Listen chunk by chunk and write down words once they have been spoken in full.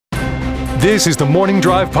This is the Morning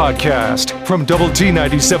Drive Podcast from Double T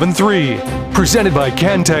 97.3, presented by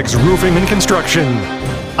Cantex Roofing and Construction.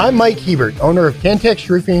 I'm Mike Hebert, owner of Cantex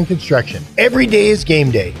Roofing and Construction. Every day is game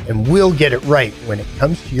day, and we'll get it right when it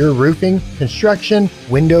comes to your roofing, construction,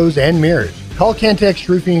 windows, and mirrors. Call Cantex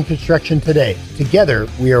Roofing and Construction today. Together,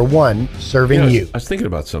 we are one serving you. I was thinking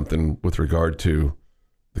about something with regard to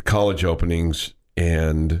the college openings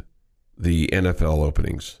and the NFL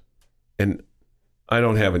openings. And I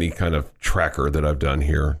don't have any kind of tracker that I've done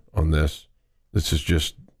here on this. This is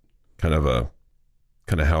just kind of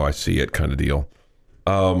how I see it kind of deal.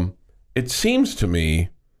 It seems to me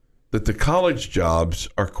that the college jobs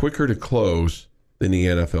are quicker to close than the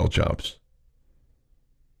NFL jobs.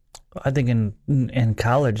 I think in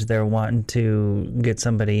college they're wanting to get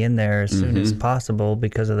somebody in there as soon as possible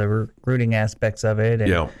because of the recruiting aspects of it.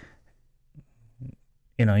 And,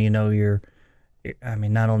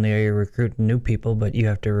 not only are you recruiting new people, but you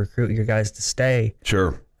have to recruit your guys to stay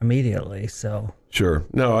immediately. So sure.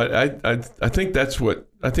 No, I think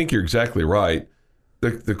I think you're exactly right.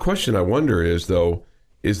 The question I wonder is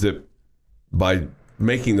that by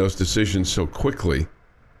making those decisions so quickly,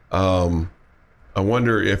 I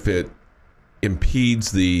wonder if it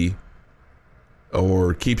impedes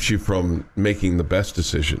or keeps you from making the best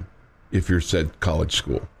decision if you're said college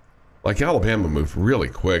school. Like Alabama moved really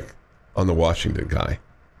quick on the Washington guy.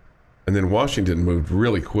 And then Washington moved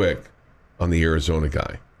really quick on the Arizona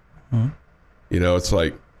guy. It's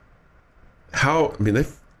like they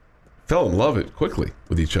fell in love quickly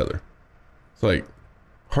with each other. It's like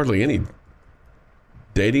hardly any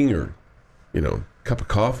dating or, cup of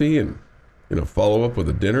coffee and, follow up with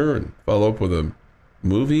a dinner and follow up with a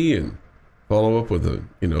movie and follow up with a,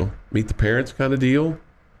 meet the parents kind of deal.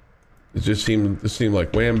 It just seemed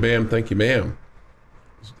like wham, bam, thank you, ma'am.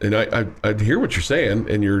 And I hear what you're saying,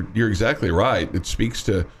 and you're exactly right. It speaks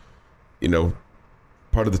to,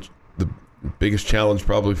 part of the biggest challenge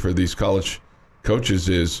probably for these college coaches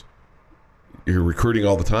is you're recruiting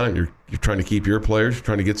all the time. You're trying to keep your players, you're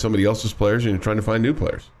trying to get somebody else's players, and you're trying to find new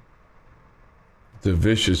players. It's a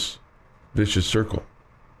vicious circle.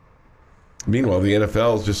 Meanwhile, the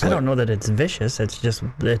NFL is just I don't know that it's vicious. It's just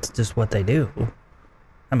what they do.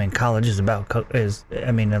 I mean, college is about a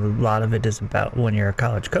lot of it is about when you're a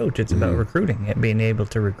college coach. It's about recruiting, it being able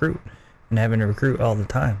to recruit and having to recruit all the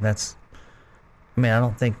time. I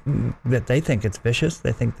don't think that they think it's vicious.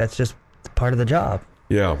 They think that's just part of the job.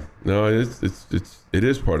 Yeah, no, it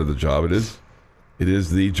is part of the job. It is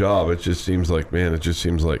the job. It just seems like it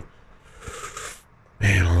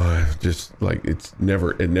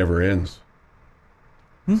never ends.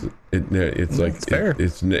 It's like it's fair.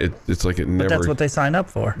 It's like it never. But that's what they sign up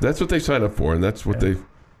for. That's what they sign up for, and that's what they've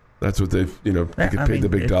get paid the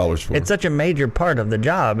big dollars for. It's such a major part of the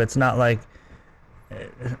job. It's not like,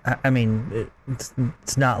 it's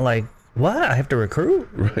not like, what? I have to recruit?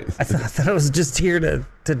 Right. I thought I was just here to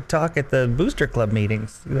talk at the booster club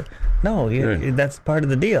meetings. No, that's part of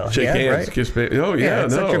the deal. Shake hands, right? Kiss baby. Oh yeah,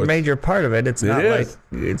 it's such a major part of it. It's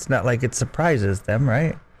not like it surprises them,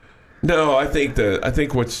 right? No, I think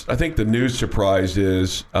the news surprise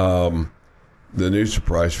is the news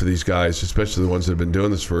surprise for these guys, especially the ones that have been doing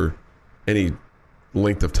this for any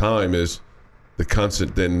length of time, is the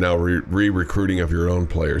constant then now re-recruiting of your own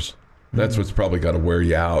players. That's what's probably got to wear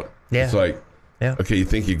you out. Yeah. It's like, okay, you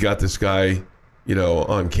think you got this guy,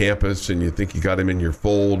 on campus, and you think you got him in your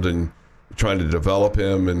fold, and you're trying to develop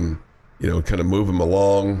him and, kind of move him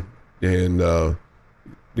along and,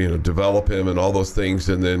 develop him and all those things,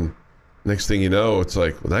 and then next thing you know, it's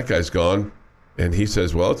like, well, that guy's gone, and he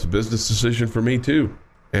says, well, it's a business decision for me too,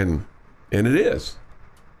 and it is.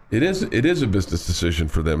 It is a business decision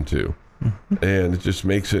for them too, and it just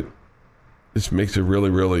makes it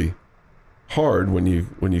really, really hard when you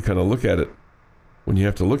kind of look at it, when you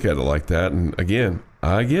have to look at it like that. And again,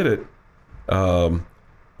 I get it, but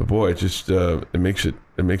boy, it just it makes it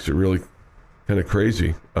really kind of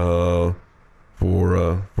crazy for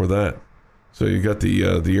that. So you got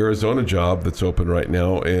the Arizona job that's open right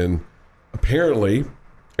now, and apparently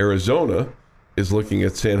Arizona is looking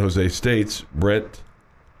at San Jose State's Brent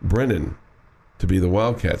Brennan to be the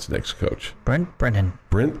Wildcats' next coach. Brent Brennan,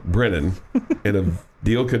 and a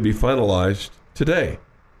deal could be finalized today.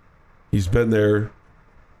 He's been there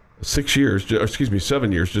 7 years,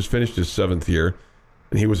 just finished his 7th year,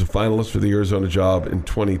 and he was a finalist for the Arizona job in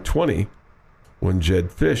 2020 when Jedd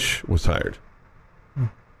Fisch was hired.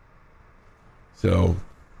 So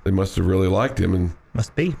they must have really liked him, and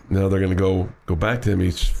must be. Now they're going to go back to him.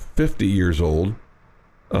 He's 50 years old.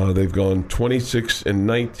 They've gone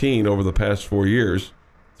 26-19 over the past 4 years,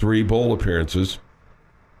 3 bowl appearances.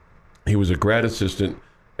 He was a grad assistant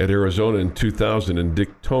at Arizona in 2000 in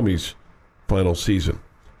Dick Tomey's final season.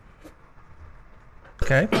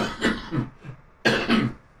 Okay.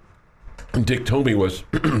 Dick Tomey was,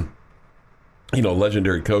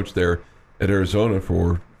 legendary coach there at Arizona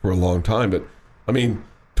for a long time. But,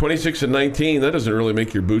 26-19, that doesn't really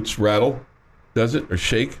make your boots rattle, does it? Or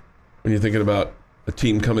shake when you're thinking about a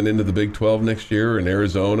team coming into the Big 12 next year in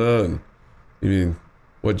Arizona. And,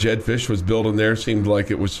 what Jed Fish was building there seemed like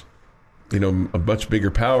it was, a much bigger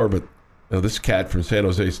power. But this cat from San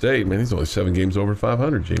Jose State, man, he's only 7 games over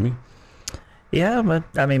 500, Jamie. Yeah, but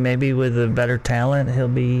maybe with a better talent, he'll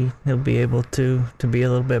be able to be a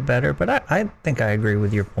little bit better. But I think I agree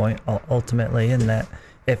with your point ultimately in that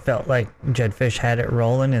it felt like Jed Fish had it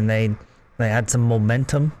rolling and they had some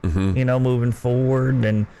momentum, moving forward.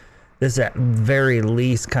 And this at very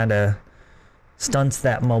least kind of stunts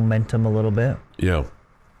that momentum a little bit. Yeah,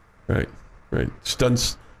 right.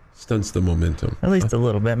 Stunts the momentum. At least a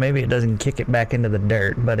little bit. Maybe it doesn't kick it back into the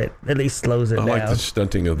dirt, but it at least slows it down. I like the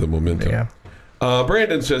stunting of the momentum. Yeah.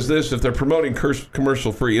 Brandon says this: if they're promoting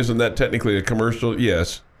commercial free, isn't that technically a commercial?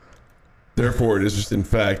 Yes. Therefore, it is in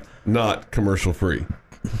fact not commercial free.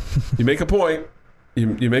 You make a point.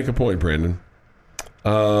 You make a point, Brandon.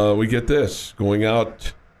 We get this going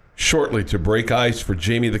out shortly to break ice for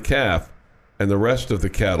Jamie the calf and the rest of the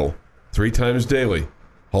cattle 3 times daily.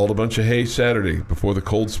 Hauled a bunch of hay Saturday before the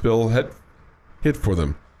cold spill had hit for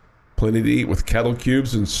them. Plenty to eat with cattle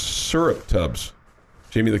cubes and syrup tubs.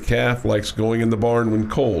 Jamie the calf likes going in the barn when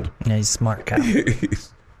cold. Yeah, he's a smart cow.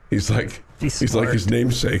 he's like his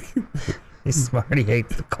namesake. He's smart. He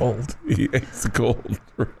hates the cold. He hates the cold,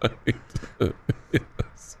 right?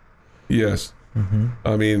 Yes. Mm-hmm.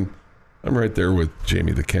 I'm right there with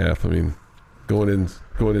Jamie the calf. Going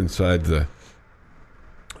inside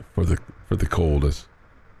for the cold is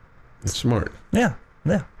it's smart. Yeah.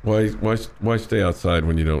 Why stay outside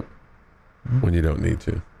when you don't need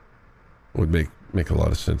to? Would make a lot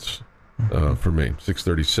of sense for me.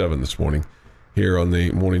 6:37 this morning here on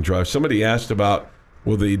the morning drive. Somebody asked about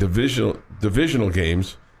will the divisional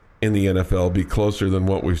games in the NFL be closer than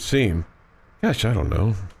what we've seen? Gosh, I don't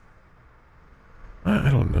know. I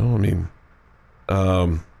don't know.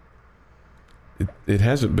 It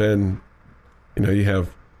hasn't been. You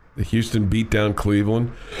have the Houston beat down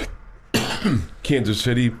Cleveland, Kansas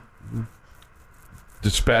City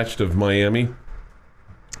dispatched of Miami.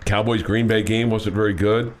 Cowboys Green Bay game wasn't very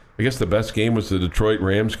good. I guess the best game was the Detroit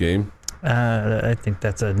Rams game. I think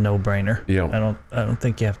that's a no-brainer. Yeah. I don't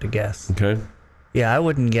think you have to guess. Okay. Yeah, I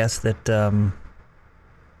wouldn't guess that the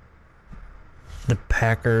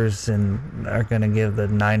Packers are going to give the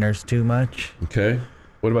Niners too much. Okay.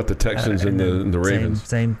 What about the Texans and the Ravens?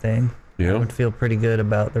 Same thing. Yeah. I would feel pretty good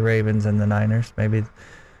about the Ravens and the Niners. Maybe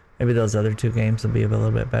those other 2 games will be a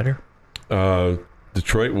little bit better.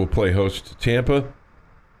 Detroit will play host to Tampa.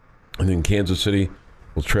 And then Kansas City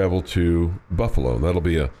will travel to Buffalo. That'll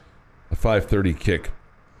be a 5:30 kick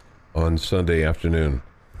on Sunday afternoon,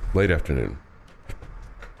 late afternoon.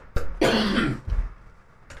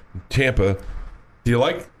 Tampa, do you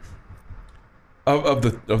like of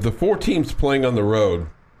the 4 teams playing on the road?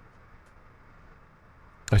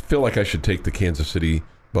 I feel like I should take the Kansas City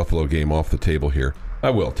Buffalo game off the table here. I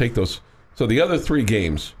will take those. So the other 3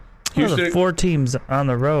 games. Houston, the 4 teams on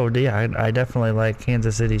the road, yeah, I definitely like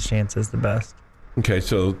Kansas City's chances the best. Okay,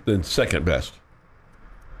 so then second best.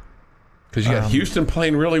 Because you got Houston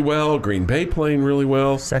playing really well, Green Bay playing really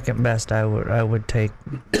well. Second best, I would take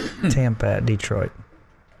Tampa at Detroit.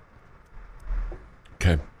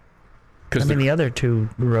 Okay. The other 2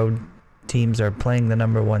 road teams are playing the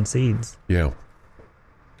number 1 seeds. Yeah.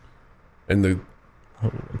 And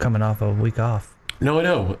coming off a week off. No,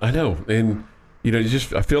 I know. And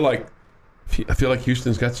I feel like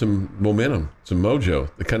Houston's got some momentum, some mojo.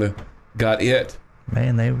 They kind of got it.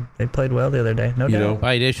 Man, they played well the other day. No doubt.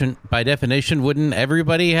 By definition, wouldn't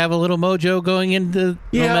everybody have a little mojo going into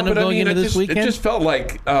momentum going into this weekend? It just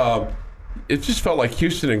felt like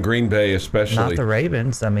Houston and Green Bay, especially. Not the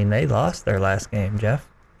Ravens. They lost their last game, Jeff.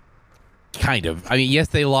 Kind of. Yes,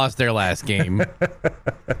 they lost their last game.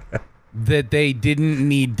 That they didn't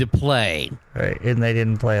need to play. Right, and they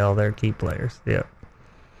didn't play all their key players. Yeah.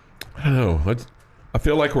 I don't know. I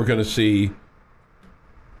feel like we're going to see,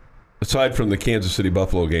 aside from the Kansas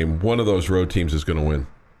City-Buffalo game, one of those road teams is going to win.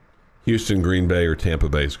 Houston, Green Bay, or Tampa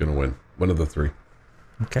Bay is going to win. One of the 3.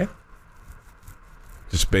 Okay.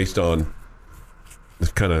 Just based on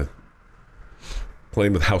this kind of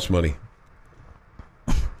playing with house money.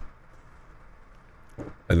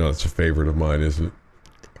 I know it's a favorite of mine, isn't it?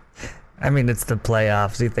 It's the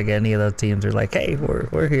playoffs. You think any of those teams are like, hey,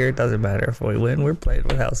 we're here. It doesn't matter if we win. We're playing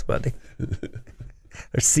with house money.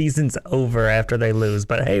 Their season's over after they lose,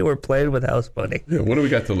 but hey, we're playing with house money. Yeah, what do we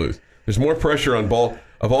got to lose? There's more pressure on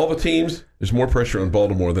of all the teams, there's more pressure on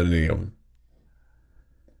Baltimore than any of them.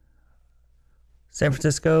 San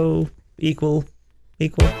Francisco, equal.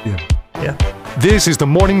 Yeah. This is the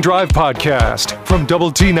Morning Drive Podcast from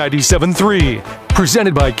Double T 97.3,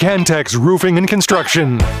 presented by Cantex Roofing and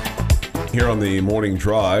Construction. Here on the Morning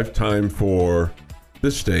Drive, time for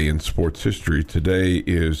this day in sports history. Today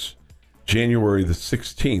is January the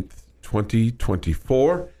 16th,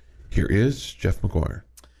 2024. Here is Jeff McGuire.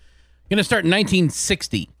 Going to start in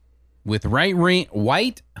 1960 with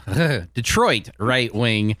Detroit right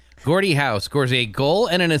wing Gordie Howe scores a goal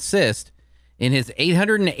and an assist in his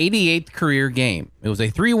 888th career game. It was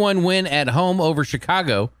a 3-1 win at home over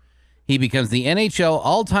Chicago. He becomes the NHL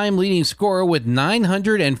all-time leading scorer with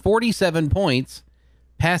 947 points,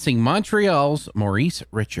 passing Montreal's Maurice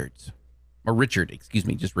Richards. Or Richard, excuse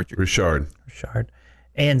me, just Richard. Richard.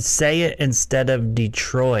 And say it instead of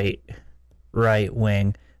Detroit right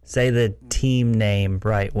wing. Say the team name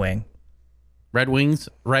right wing. Red Wings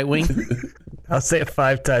right wing. I'll say it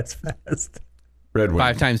 5 times fast. Red Wing.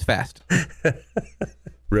 5 times fast.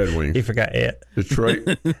 Red Wing. He forgot it.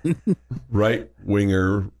 Detroit right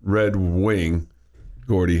winger, Red Wing,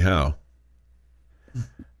 Gordie Howe.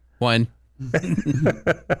 1.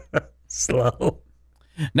 Slow.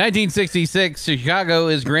 1966, Chicago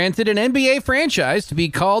is granted an NBA franchise to be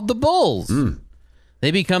called the Bulls.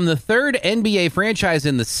 They become the third NBA franchise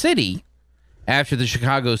in the city after the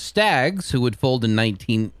Chicago Stags, who folded in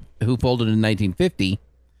 1950,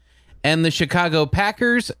 and the Chicago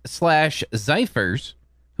Packers / Zephyrs,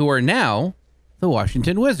 who are now the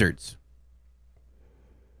Washington Wizards.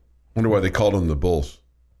 Wonder why they called them the Bulls.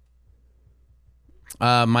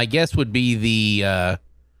 My guess would be the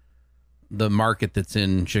market that's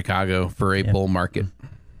in Chicago for a bull market.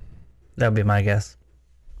 That would be my guess.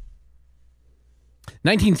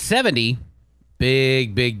 1970,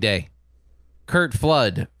 big day. Kurt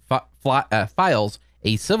Flood files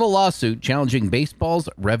a civil lawsuit challenging baseball's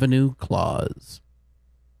revenue clause.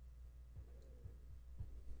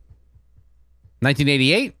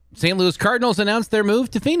 1988, St. Louis Cardinals announced their move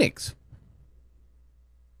to Phoenix.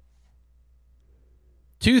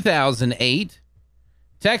 2008,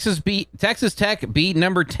 Texas Tech beat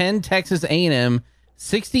number 10 Texas A&M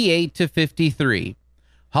 68-53.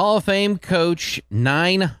 Hall of Fame coach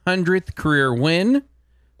 900th career win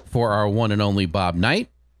for our one and only Bob Knight.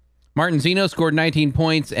 Martin Zeno scored 19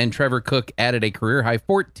 points, and Trevor Cook added a career-high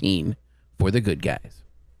 14 for the good guys.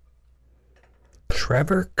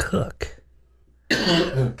 Trevor Cook.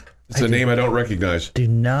 It's a name I don't recognize. Do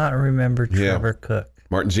not remember Trevor Cook.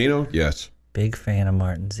 Martin Zeno? Yes. Big fan of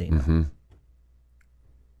Martin Zeno. Mm-hmm.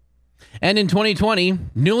 And in 2020,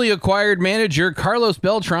 newly acquired manager Carlos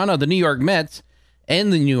Beltran of the New York Mets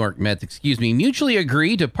mutually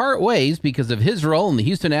agreed to part ways because of his role in the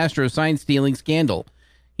Houston Astros sign-stealing scandal.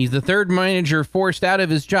 He's the third manager forced out of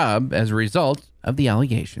his job as a result of the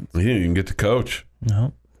allegations. He didn't even get to coach.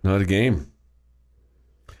 No. Not a game.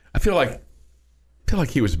 I feel like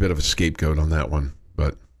he was a bit of a scapegoat on that one,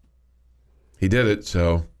 but he did it,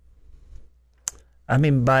 so. I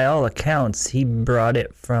mean, by all accounts, he brought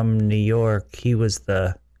it from New York. He was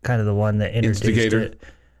the one that introduced Instigator. it.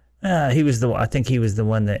 I think he was the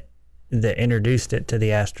one that introduced it to the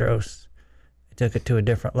Astros. He took it to a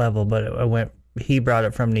different level, but he brought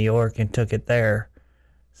it from New York and took it there.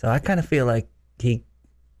 So I kind of feel like he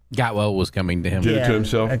got what was coming to him. Did it to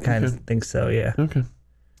himself? I kind of think so, yeah. Okay.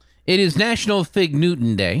 It is National Fig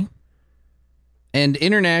Newton Day and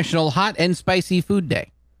International Hot and Spicy Food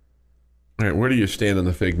Day. All right, where do you stand on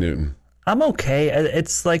the Fig Newton? I'm okay.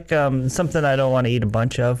 It's like something I don't want to eat a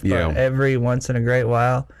bunch of, but every once in a great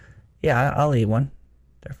while, yeah, I'll eat one.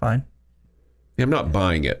 They're fine. Yeah, I'm not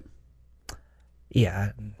buying it.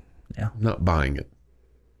 Yeah. I'm not buying it.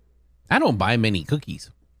 I don't buy many cookies.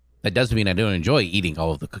 That doesn't mean I don't enjoy eating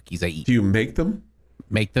all of the cookies I eat. Do you make them?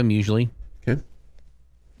 Make them usually. Okay.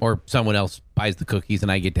 Or someone else buys the cookies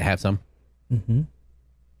and I get to have some. Mm-hmm.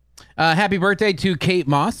 Happy birthday to Kate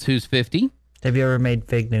Moss, who's 50. Have you ever made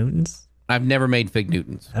Fig Newtons? I've never made Fig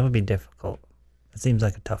Newtons. That would be difficult. It seems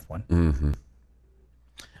like a tough one. Mm-hmm.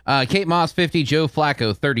 Kate Moss, 50. Joe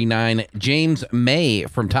Flacco, 39. James May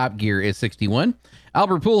from Top Gear is 61.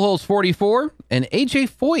 Albert Pujols, 44. And A.J.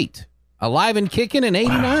 Foyt, alive and kicking in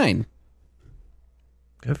 89. Wow.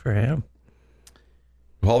 Good for him.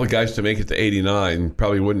 Of all the guys to make it to 89,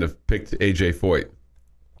 probably wouldn't have picked A.J. Foyt.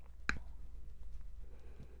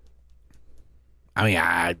 I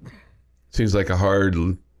mean, seems like a hard.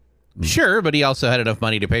 Sure, but he also had enough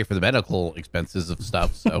money to pay for the medical expenses of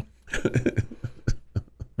stuff, so.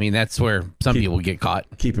 mean, that's where some people get caught.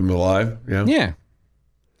 Keep him alive. Yeah. Yeah.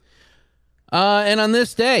 And on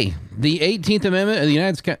this day, the 18th Amendment of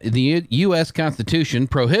the U.S. Constitution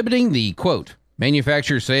prohibiting the, quote,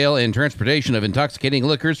 manufacture, sale, and transportation of intoxicating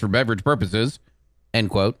liquors for beverage purposes, end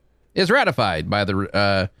quote, is ratified by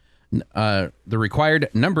the required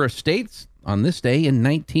number of states on this day in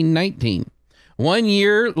 1919. 1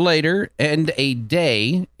 year later and a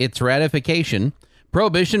day its ratification,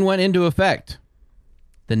 prohibition went into effect.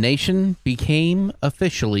 The nation became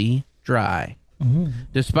officially dry.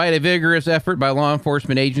 Despite a vigorous effort by law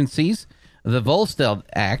enforcement agencies, the Volstead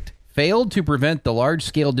Act failed to prevent the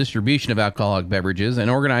large-scale distribution of alcoholic beverages, and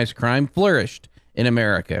organized crime flourished in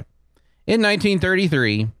America. In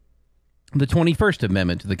 1933, the 21st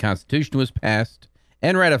Amendment to the Constitution was passed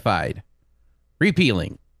and ratified,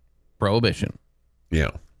 repealing prohibition. Yeah.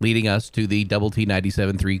 Leading us to the Double T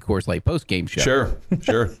 97.3 Coors Light postgame show. Sure.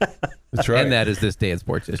 That's right. And that is this day in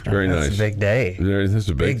sports history. Very nice. That's a big day. This is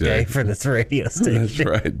a big day. for this radio station. That's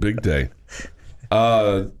right. Big day.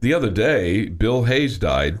 The other day, Bill Hayes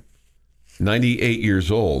died, 98 years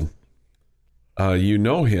old. You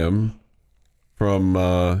know him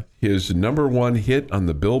from his number one hit on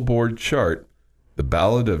the Billboard chart, The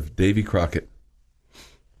Ballad of Davy Crockett.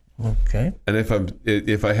 Okay. And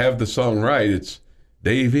if I have the song right, it's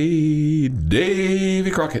Davy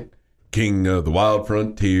Crockett, King of the Wild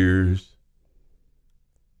Frontiers.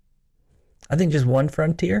 I think just one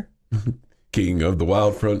frontier. King of the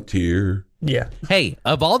Wild Frontier. Yeah. Hey,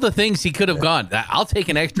 of all the things he could have gone, I'll take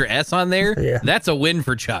an extra S on there. Yeah. That's a win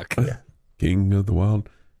for Chuck. Yeah. King of the Wild.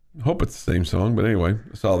 I hope it's the same song, but anyway,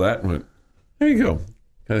 I saw that and went, there you go.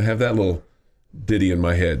 Kind of have that little ditty in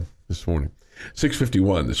my head this morning.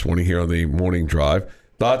 6:51 this morning here on the Morning Drive.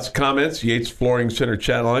 Thoughts, comments, Yates Flooring Center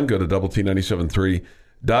chat line. Go to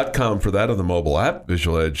doublet973.com for that on the mobile app.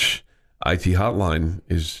 Visual Edge IT hotline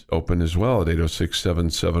is open as well at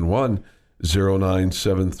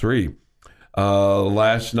 806-771-0973.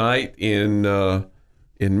 Last night in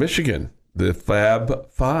Michigan, the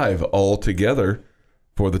Fab Five all together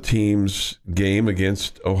for the team's game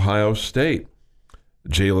against Ohio State.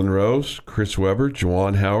 Jalen Rose, Chris Webber,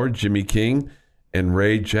 Juwan Howard, Jimmy King, and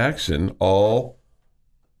Ray Jackson all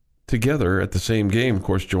together at the same game. Of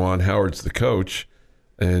course, Juwan Howard's the coach,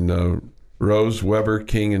 and Rose, Webber,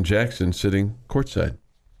 King, and Jackson sitting courtside.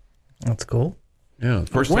 That's cool. Yeah,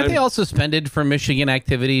 first Weren't time. they all suspended from Michigan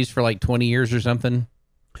activities for like 20 years or something?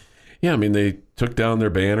 Yeah, I mean, they took down their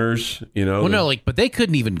banners, you know. Well, no, but they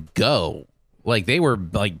couldn't even go. Like, they were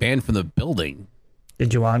banned from the building.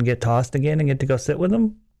 Did Juwan get tossed again and get to go sit with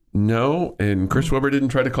him? No, and Chris Webber didn't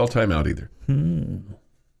try to call timeout either.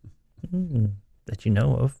 That you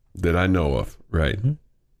know of. That I know of, right.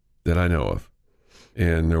 That I know of.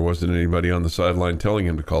 And there wasn't anybody on the sideline telling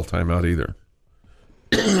him to call timeout either.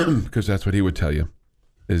 Because that's what he would tell you,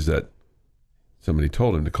 is that somebody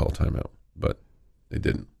told him to call timeout, but they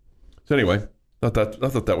didn't. So anyway, I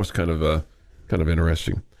thought that was kind of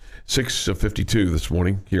interesting. 6:52 this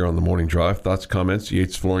morning here on the Morning Drive. Thoughts, comments,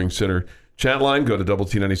 Yates Flooring Center chat line. Go to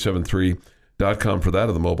doublet973.com for that,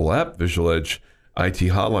 or the mobile app. Visual Edge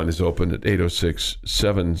IT hotline is open at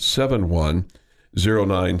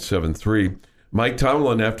 806-771-0973. Mike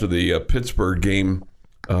Tomlin, after the Pittsburgh game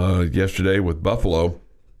yesterday with Buffalo,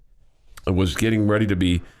 was getting ready to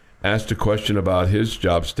be asked a question about his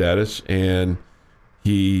job status, and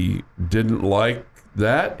he didn't like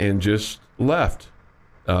that and just left.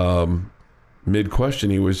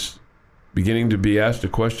 Mid-question, he was beginning to be asked a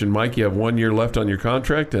question, Mike, you have 1 year left on your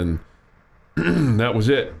contract, and that was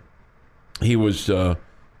it. He was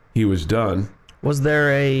done. Was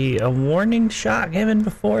there a warning shot given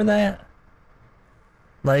before that?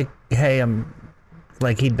 Like, hey,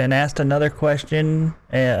 like he'd been asked another question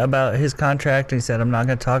about his contract, and he said, I'm not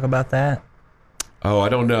going to talk about that? Oh, I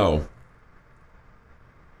don't know.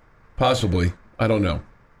 Possibly. I don't know.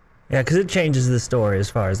 Yeah, because it changes the story as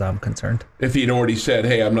far as I'm concerned. If he'd already said,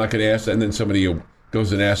 hey, I'm not going to ask that, and then somebody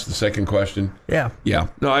goes and asks the second question. Yeah. Yeah.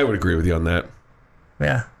 No, I would agree with you on that.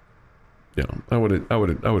 Yeah. Yeah, I would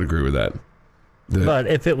agree with that. But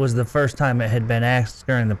if it was the first time it had been asked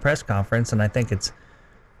during the press conference, and I think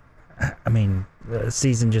the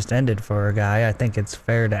season just ended for a guy, I think it's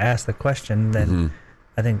fair to ask the question. Then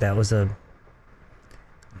I think that was I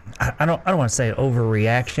don't want to say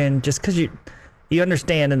overreaction, just because you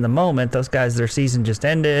understand in the moment those guys, their season just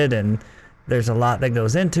ended, and there's a lot that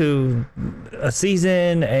goes into a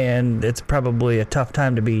season, and it's probably a tough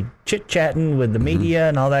time to be chit-chatting with the media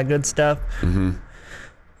and all that good stuff.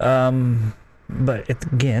 But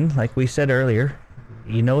again, like we said earlier,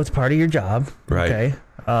 it's part of your job. Right. Okay.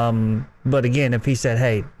 But again, if he said,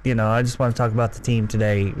 hey, I just want to talk about the team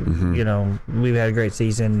today. We've had a great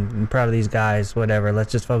season. I'm proud of these guys, whatever.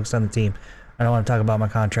 Let's just focus on the team. I don't want to talk about my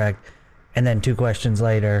contract. And then 2 questions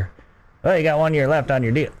later, well, you got 1 year left on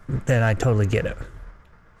your deal. Then I totally get it.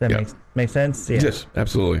 That makes sense? Yeah. Yes,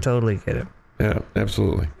 absolutely. Totally get it. Yeah,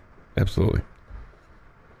 absolutely. Absolutely.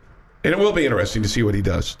 And it will be interesting to see what he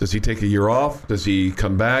does. Does he take a year off? Does he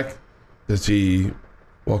come back? Does he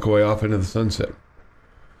walk away off into the sunset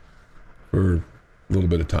for a little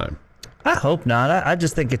bit of time? I hope not. I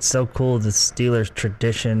just think it's so cool, the Steelers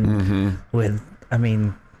tradition with,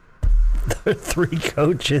 3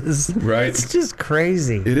 coaches. Right. It's just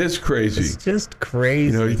crazy. It is crazy. It's just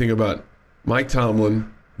crazy. You think about Mike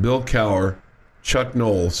Tomlin, Bill Cowher, Chuck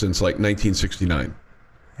Noll since like 1969.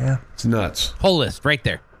 Yeah. It's nuts. Whole list right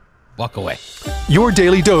there. Walk away. Your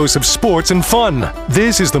daily dose of sports and fun.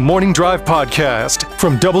 This is the Morning Drive Podcast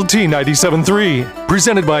from Double T 97.3,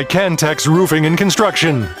 presented by Cantex Roofing and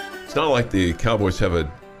Construction. It's not like the Cowboys have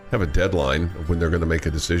a deadline of when they're going to make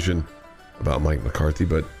a decision about Mike McCarthy,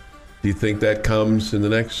 but do you think that comes in the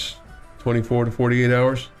next 24 to 48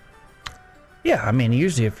 hours? Yeah,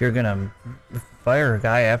 usually if you're going to fire a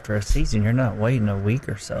guy after a season, you're not waiting a week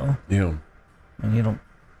or so. Yeah. And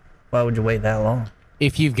why would you wait that long?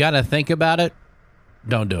 If you've got to think about it,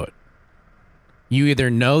 don't do it. You either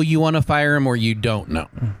know you want to fire him or you don't know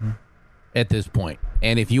at this point.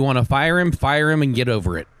 And if you want to fire him and get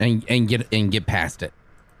over it and get past it.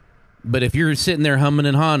 But if you're sitting there humming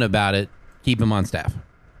and hawing about it, keep him on staff.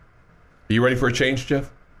 Are you ready for a change, Jeff?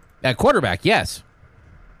 At quarterback, yes.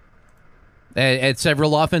 At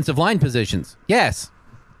several offensive line positions, yes.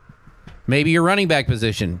 Maybe your running back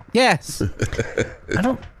position, yes.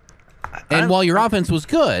 And while your offense was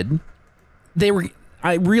good,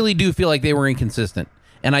 I really do feel like they were inconsistent.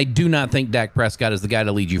 And I do not think Dak Prescott is the guy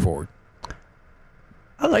to lead you forward.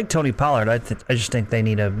 I like Tony Pollard. I just think they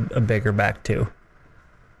need a bigger back, too.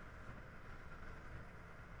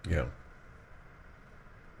 Yeah.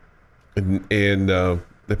 And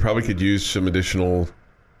they probably could use some additional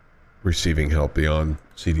receiving help beyond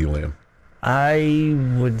CeeDee Lamb. I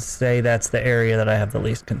would say that's the area that I have the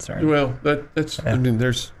least concern. Well, that's. Yeah.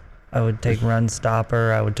 There's. I would take run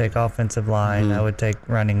stopper. I would take offensive line. I would take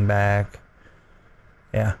running back.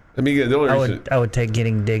 Yeah. The only reason I would take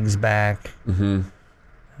getting Diggs back. Yeah.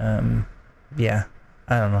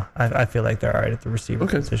 I don't know. I feel like they're all right at the receiver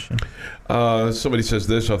position. Somebody says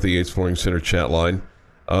this off the Yates Flooring Center chat line.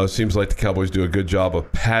 Seems like the Cowboys do a good job of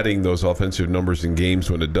padding those offensive numbers in games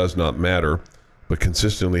when it does not matter, but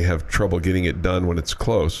consistently have trouble getting it done when it's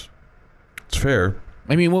close. It's fair.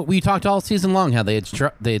 We talked all season long how they had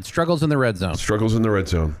struggles in the red zone. Struggles in the red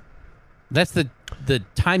zone. That's the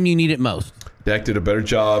time you need it most. Dak did a better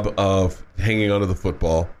job of hanging onto the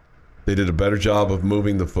football. They did a better job of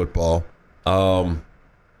moving the football. Somebody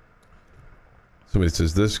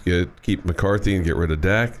says this: keep McCarthy and get rid of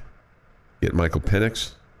Dak. Get Michael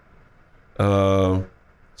Penix.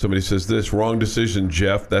 Somebody says this: wrong decision,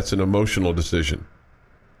 Jeff. That's an emotional decision.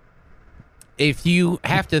 If you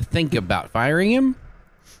have to think about firing him,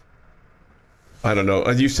 I don't know.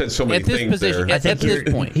 You said so many things there. At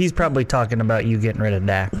this point, he's probably talking about you getting rid of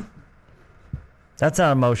Dak. That's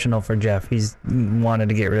not emotional for Jeff. He's wanted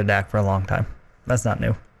to get rid of Dak for a long time. That's not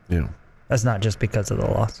new. Yeah. That's not just because of the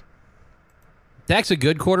loss. Dak's a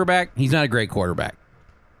good quarterback. He's not a great quarterback.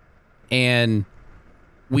 And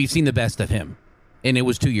we've seen the best of him. And it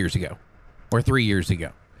was 2 years ago or 3 years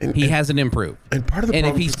ago. He hasn't improved. And part of the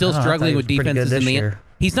problem if he's still struggling with defenses in the end,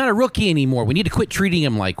 he's not a rookie anymore. We need to quit treating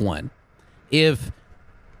him like one. If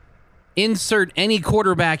insert any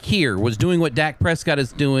quarterback here was doing what Dak Prescott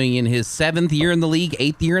is doing in his 7th year in the league,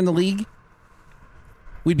 8th year in the league,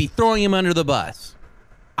 we'd be throwing him under the bus.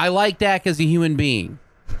 I like Dak as a human being.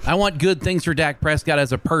 I want good things for Dak Prescott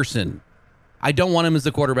as a person. I don't want him as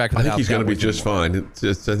the quarterback. I think he's going to be just fine.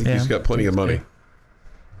 I think he's got plenty of money.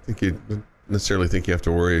 I think you don't necessarily think you have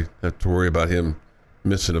to worry about him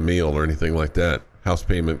missing a meal or anything like that. House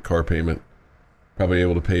payment, car payment. Probably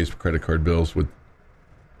able to pay his credit card bills with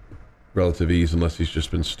relative ease, unless he's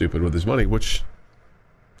just been stupid with his money, which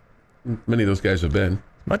many of those guys have been.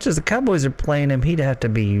 Much as the Cowboys are playing him, he'd have to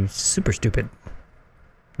be super stupid.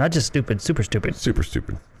 Not just stupid, super stupid. Super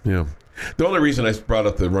stupid, yeah. The only reason I brought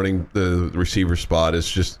up the receiver spot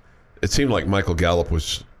is just it seemed like Michael Gallup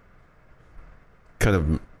was kind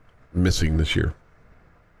of missing this year.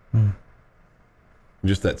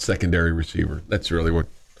 Just that secondary receiver. That's really what.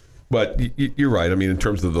 But you're right. In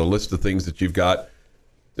terms of the list of things that you've got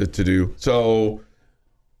to do. So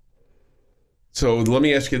let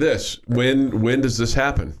me ask you this: When does this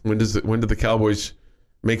happen? When do the Cowboys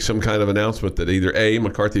make some kind of announcement that either A,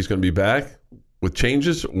 McCarthy's going to be back with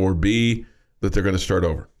changes, or B, that they're going to start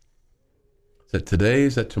over. Is that today?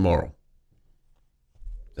 Is that tomorrow?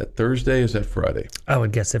 Is that Thursday? Is that Friday? I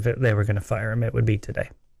would guess if they were going to fire him, it would be today.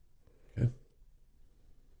 Okay.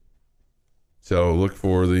 So look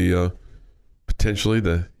for the potentially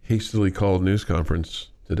the hastily called news conference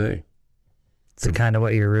today. It's kind of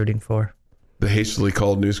what you're rooting for. The hastily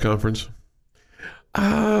called news conference.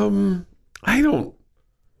 I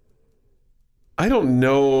don't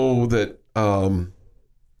know that.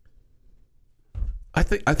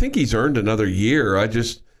 I think he's earned another year.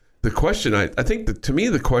 The question to me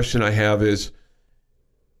the question I have is,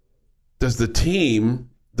 does the team,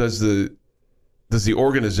 does the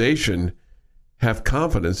organization have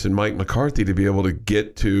confidence in Mike McCarthy to be able to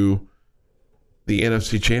get to the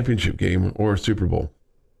NFC Championship game or a Super Bowl?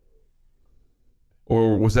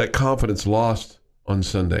 Or was that confidence lost on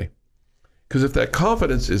Sunday? Because if that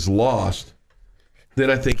confidence is lost, then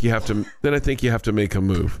I think you have to make a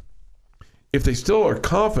move. If they still are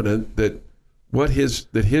confident that when you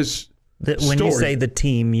say the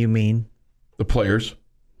team, you mean the players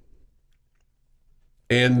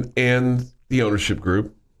and the ownership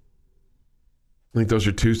group. I think those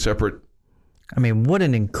are two separate. I mean, what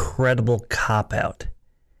an incredible cop-out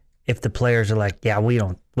if the players are like, yeah, we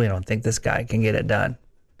don't think this guy can get it done.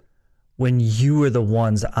 When you are the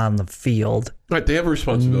ones on the field, right? They have a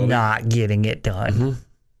responsibility not getting it done. Mm-hmm.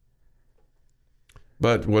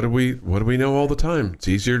 But what do we know all the time? It's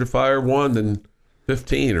easier to fire one than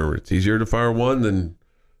 15, or it's easier to fire one than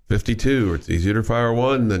 52, or it's easier to fire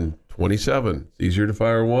one than 27. It's easier to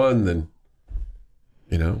fire one than,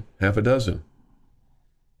 half a dozen.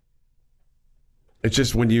 It's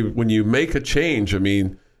just when you make a change, I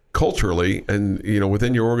mean, culturally and,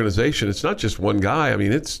 within your organization, it's not just one guy. I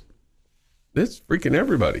mean, it's freaking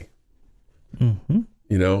everybody. Mm-hmm.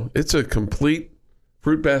 It's a complete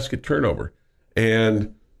fruit basket turnover.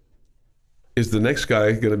 And is the next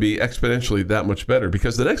guy going to be exponentially that much better?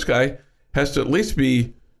 Because the next guy has to at least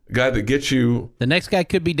be a guy that gets you. The next guy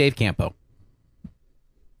could be Dave Campo.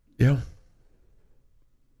 Yeah.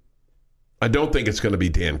 I don't think it's going to be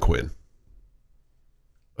Dan Quinn.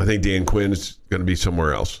 I think Dan Quinn is going to be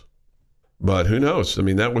somewhere else. But who knows? I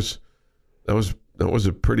mean, that was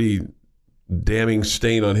a pretty damning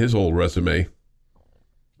stain on his old resume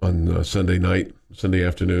on Sunday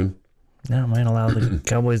afternoon. No, it might allow the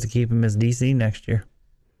Cowboys to keep him as DC next year.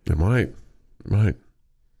 It might. I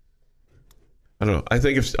don't know. I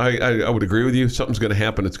think if I would agree with you, if something's going to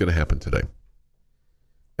happen, it's going to happen today.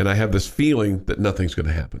 And I have this feeling that nothing's going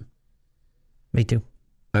to happen. Me too.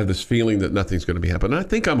 I have this feeling that nothing's going to be happening. I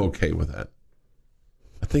think I'm okay with that.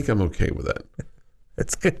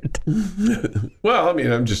 That's good. Well, I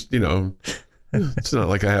mean, I'm just, it's not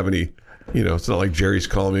like I have any, it's not like Jerry's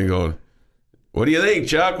calling me and going, "What do you think,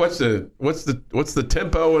 Chuck? What's the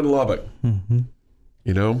tempo in Lubbock?" Mm-hmm.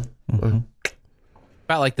 Mm-hmm.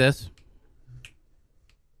 About like this.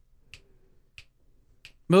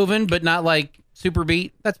 Moving, but not like super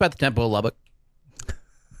beat. That's about the tempo of Lubbock.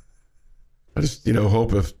 I just,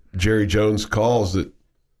 hope if Jerry Jones calls that,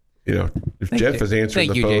 if Jeff is answering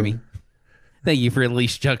the phone. Thank you, Jamie. Thank you for at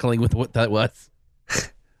least chuckling with what that was.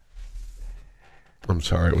 I'm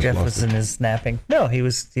sorry. It was Jefferson is snapping. No, he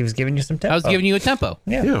was giving you some tempo. I was giving you a tempo.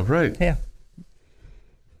 Yeah, right. Yeah.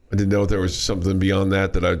 I didn't know if there was something beyond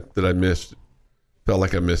that I missed. Felt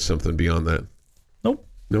like I missed something beyond that. Nope.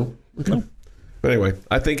 No? Okay. Nope. But anyway,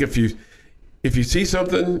 I think if you see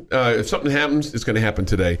something, if something happens, it's going to happen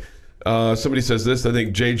today. Somebody says this. I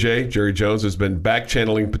think Jerry Jones, has been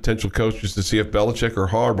back-channeling potential coaches to see if Belichick or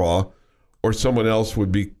Harbaugh or someone else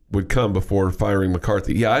would come before firing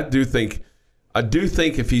McCarthy. Yeah, I do think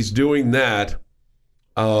if he's doing that,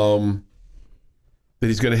 that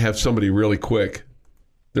he's going to have somebody really quick.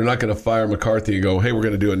 They're not going to fire McCarthy and go, "Hey, we're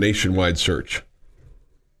going to do a nationwide search."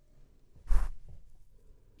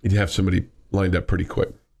 You'd have somebody lined up pretty quick.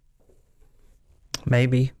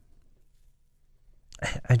 Maybe.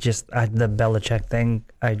 The Belichick thing,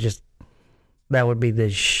 that would be the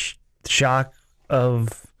shock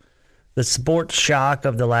of the sports shock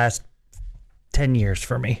of the last 10 years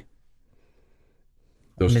for me.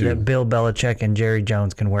 Those two. That Bill Belichick and Jerry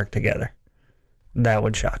Jones can work together. That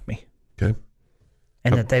would shock me. Okay.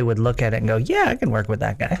 And that they would look at it and go, "Yeah, I can work with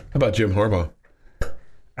that guy." How about Jim Harbaugh?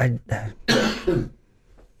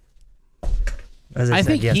 As I said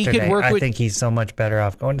think yesterday, he could work I with. think he's so much better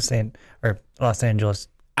off going to Los Angeles.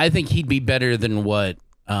 I think he'd be better than what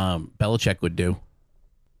Belichick would do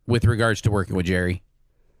with regards to working with Jerry.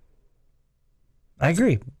 I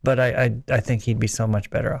agree, but I think he'd be so much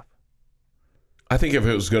better off. I think if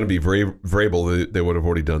it was going to be Vrabel, they would have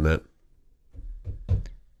already done that.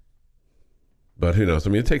 But who knows? I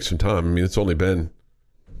mean, it takes some time. I mean, it's only been,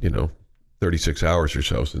 36 hours or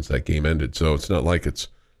so since that game ended. So it's not like it's...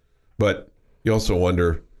 But you also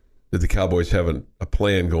wonder, did the Cowboys have a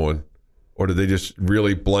plan going? Or did they just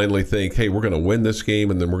really blindly think, hey, we're going to win this game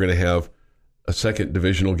and then we're going to have a second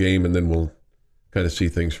divisional game and then we'll kind of see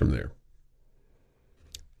things from there?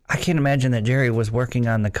 I can't imagine that Jerry was working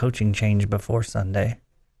on the coaching change before Sunday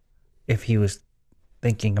if he was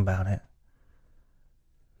thinking about it.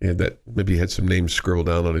 Yeah, that maybe he had some names scribbled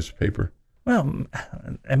down on his paper. Well,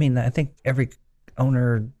 I mean, I think every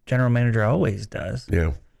owner, general manager always does.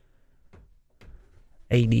 Yeah.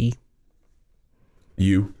 AD.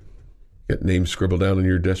 You get names scribbled down in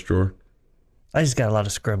your desk drawer? I just got a lot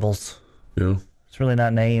of scribbles. Yeah. It's really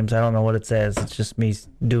not names. I don't know what it says. It's just me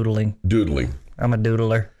doodling. Doodling. I'm a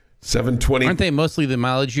doodler. 7:20. Aren't they mostly the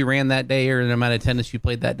mileage you ran that day or the amount of tennis you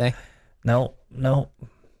played that day? No.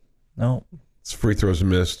 It's free throws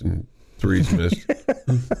missed and threes missed.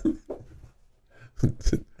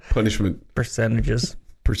 Punishment Percentages.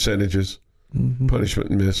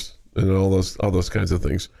 Punishment missed, and all those kinds of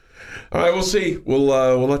things. All right, we'll see. We'll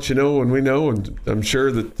let you know when we know, and I'm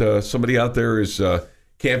sure that somebody out there is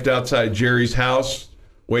camped outside Jerry's house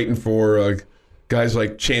waiting for guys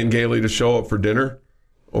like Chan Gailey to show up for dinner,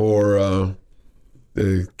 or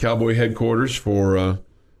the Cowboy headquarters for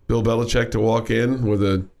Bill Belichick to walk in with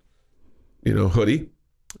a hoodie.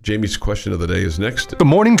 Jamie's question of the day is next. The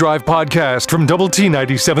Morning Drive podcast from Double T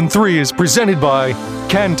 97.3 is presented by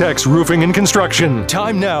Cantex Roofing and Construction.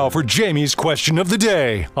 Time now for Jamie's question of the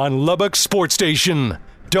day on Lubbock Sports Station,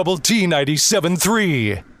 Double T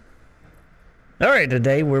 97.3. All right,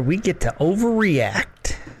 today where we get to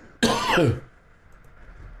overreact.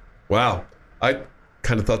 Wow. I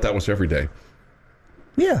kind of thought that was every day.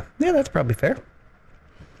 Yeah, that's probably fair.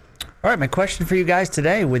 All right, my question for you guys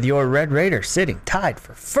today, with your Red Raiders sitting tied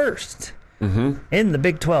for first in the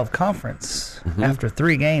Big 12 Conference after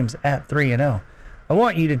 3 games at 3-0. I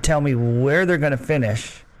want you to tell me where they're going to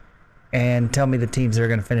finish and tell me the teams that are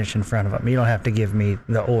going to finish in front of them. You don't have to give me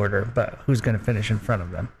the order, but who's going to finish in front of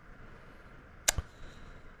them?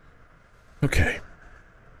 Okay.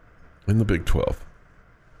 In the Big 12.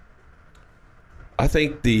 I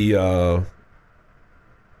think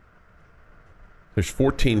there's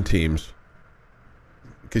 14 teams,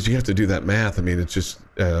 because you have to do that math. I mean, it's just,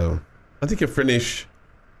 I think you'll finish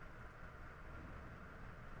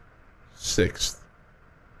 6th.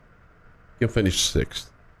 You'll finish 6th.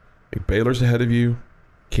 I think Baylor's ahead of you.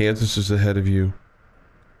 Kansas is ahead of you.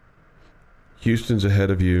 Houston's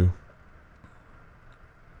ahead of you.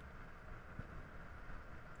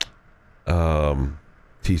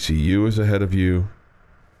 TCU is ahead of you.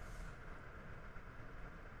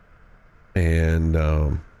 And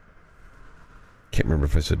can't remember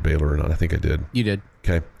if I said Baylor or not. I think I did. You did.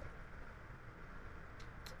 Okay.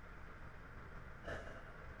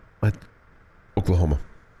 Oklahoma.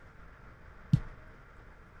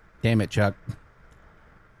 Damn it, Chuck.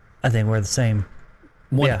 I think we're the same.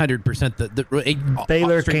 100%.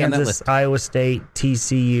 Baylor, straight down that Kansas, list. Iowa State,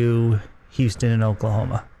 TCU, Houston, and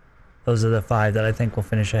Oklahoma. Those are the 5 that I think will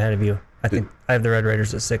finish ahead of you. I think I have the Red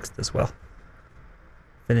Raiders at 6th as well.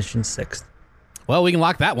 Finishing 6th. Well, we can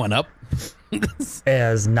lock that one up.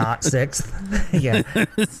 As not 6th. Yeah.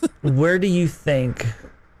 Where do you think...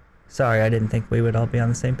 Sorry, I didn't think we would all be on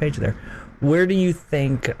the same page there. Where do you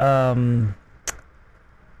think...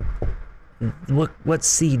 What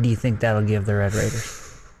seed do you think that'll give the Red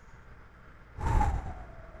Raiders?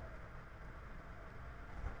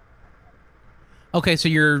 Okay, so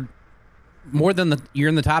you're in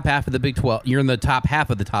the top half of the Big 12. You're in the top half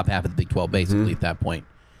of the top half of the Big 12, basically, at that point.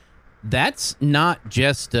 That's not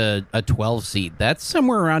just a 12 seed. That's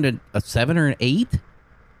somewhere around a 7 or an 8.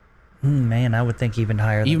 Man, I would think even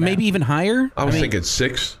higher than that. Maybe even higher? I was thinking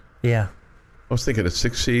 6. Yeah. I was thinking a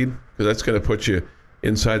 6 seed, because that's going to put you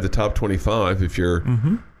inside the top 25 if you're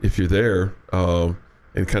there, and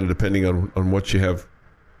kind of depending on what you have,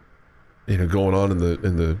 going on in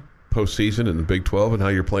the postseason in the Big 12 and how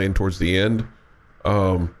you're playing towards the end.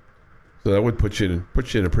 So that would put you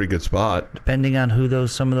in a pretty good spot. Depending on who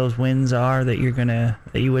some of those wins are that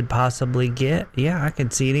you would possibly get. Yeah, I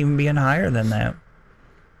could see it even being higher than that.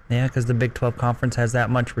 Yeah, because the Big 12 Conference has that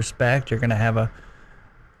much respect. You're going to have a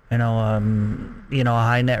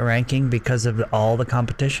high net ranking because of all the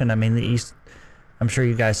competition. I mean, the East. I'm sure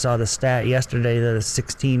you guys saw the stat yesterday. The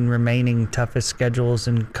 16 remaining toughest schedules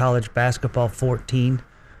in college basketball. 14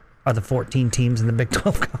 are the 14 teams in the Big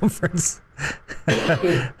 12 Conference.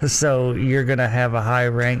 So you're going to have a high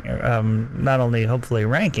rank, not only hopefully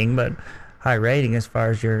ranking, but high rating as far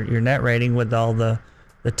as your net rating with all the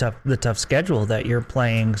tough schedule that you're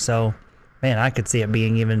playing. So, man, I could see it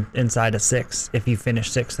being even inside of 6 if you finish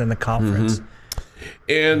 6th in the conference.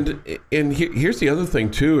 And here's the other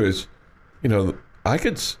thing too is, I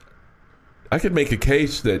could make a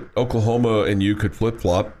case that Oklahoma and you could flip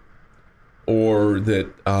flop, or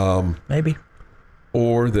that maybe,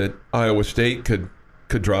 or that Iowa State could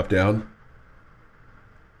drop down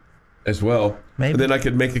as well. Maybe. And then I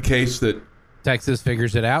could make a case that Texas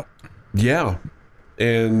figures it out. Yeah.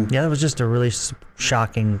 And that was just a really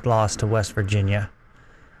shocking loss to West Virginia.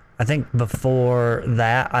 I think before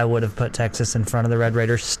that, I would have put Texas in front of the Red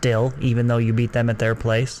Raiders still, even though you beat them at their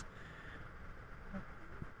place.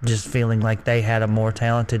 Just feeling like they had a more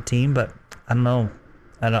talented team, but I don't know.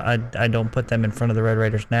 I don't put them in front of the Red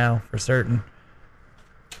Raiders now for certain.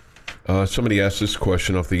 Somebody asked this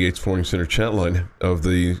question off the Yates Flooring Center chat line. Of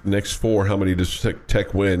the next 4, how many does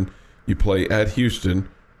Tech win? You play at Houston,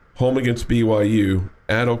 home against BYU,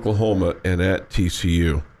 at Oklahoma, and at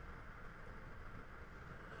TCU.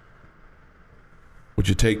 Would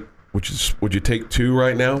you take 2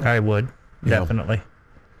 right now? I would, definitely.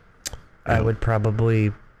 Yeah. I would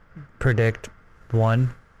probably predict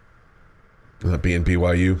 1. That being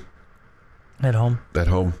BYU? At home. At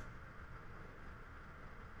home.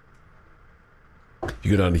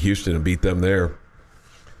 You go down to Houston and beat them there.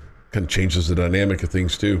 Kind of changes the dynamic of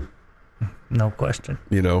things too. No question.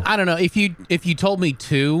 I don't know. If you told me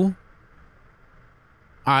 2,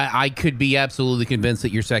 I could be absolutely convinced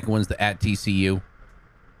that your second one's at TCU.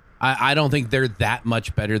 I don't think they're that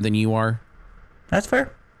much better than you are. That's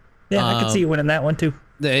fair. Yeah, I could see you winning that one too.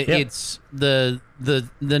 It's the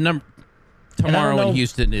number tomorrow in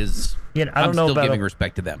Houston is. I'm still giving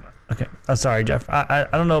respect to them. Okay. I'm sorry, Jeff. I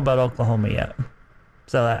don't know about Oklahoma yet.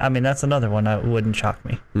 So, I mean, that's another one that wouldn't shock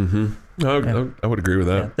me. Mm-hmm. I would agree with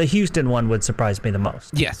that. Yeah. The Houston one would surprise me the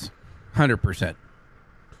most. Yes, 100%.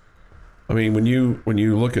 I mean, when you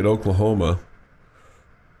look at Oklahoma,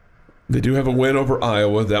 they do have a win over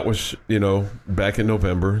Iowa. That was, back in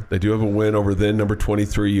November. They do have a win over then number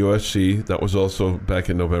 23 USC. That was also back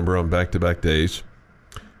in November on back-to-back days.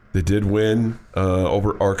 They did win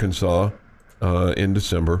over Arkansas in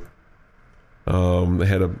December. They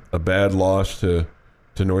had a bad loss to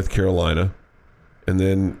North Carolina. And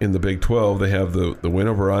then in the Big 12, they have the win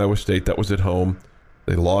over Iowa State. That was at home.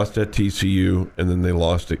 They lost at TCU, and then they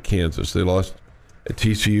lost at Kansas. They lost at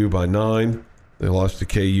TCU by 9. They lost to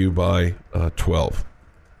KU by 12.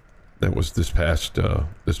 That was this past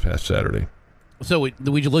Saturday. So we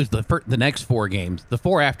looked at the next 4 games. The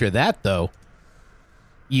 4 after that, though,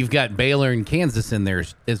 you've got Baylor and Kansas in there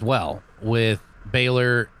as well, with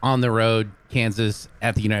Baylor on the road, Kansas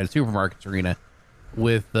at the United Supermarkets Arena,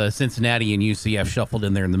 with Cincinnati and UCF shuffled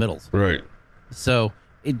in there in the middles. Right. So,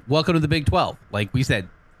 welcome to the Big 12. Like we said,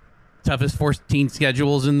 toughest 14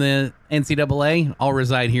 schedules in the NCAA all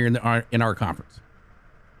reside here in our conference.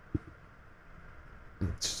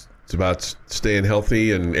 It's about staying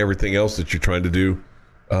healthy and everything else that you're trying to do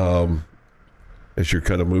as you're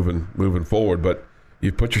kind of moving forward. But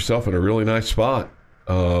you put yourself in a really nice spot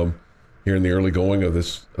here in the early going of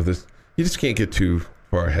this. You just can't get too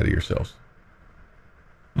far ahead of yourselves.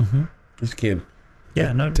 Mm-hmm. You just can't.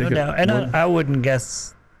 Yeah, no doubt. And I wouldn't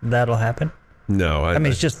guess that'll happen. No, I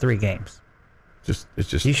mean it's just 3 games. It's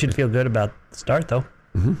just. You should feel good about the start, though.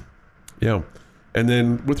 Mm-hmm. Yeah, and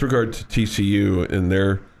then with regard to TCU and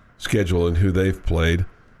their schedule and who they've played,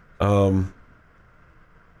 they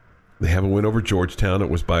have a win over Georgetown. It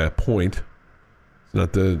was by a point. It's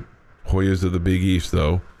not the Hoyas of the Big East,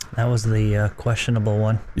 though. That was the questionable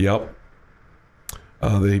one. Yep.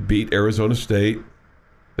 They beat Arizona State.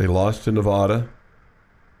 They lost to Nevada.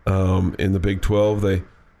 In the Big 12, they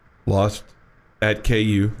lost at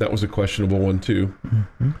KU. That was a questionable one, too.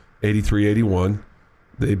 Mm-hmm. 83-81.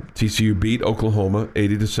 TCU beat Oklahoma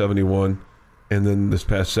 80-71. And then this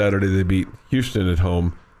past Saturday, they beat Houston at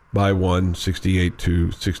home by 1,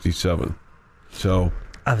 68-67. So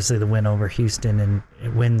obviously the win over Houston and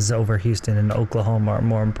wins over Houston and Oklahoma are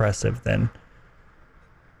more impressive than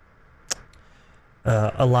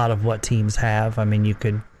a lot of what teams have. I mean, you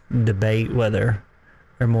could debate whether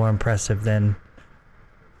they're more impressive than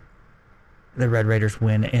the Red Raiders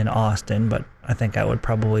win in Austin, but I think I would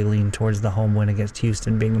probably lean towards the home win against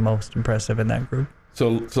Houston being the most impressive in that group.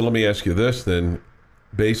 So let me ask you this then,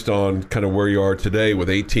 based on kind of where you are today with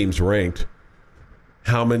 8 teams ranked,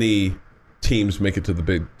 how many teams make it to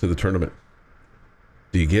the tournament?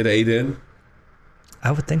 Do you get 8 in?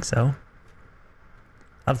 I would think so.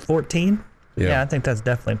 Out of 14? Yeah, I think that's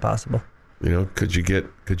definitely possible. Could you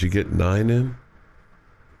get 9 in?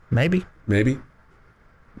 Maybe.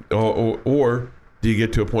 Or do you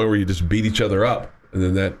get to a point where you just beat each other up, and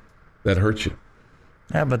then that hurts you?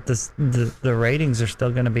 Yeah, but the ratings are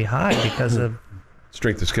still going to be high because of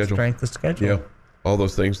strength of schedule. Yeah, all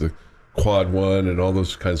those things, the quad one and all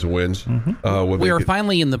those kinds of wins. We are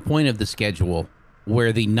finally in the point of the schedule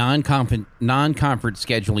where the non-conference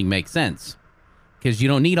scheduling makes sense, because you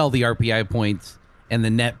don't need all the RPI points and the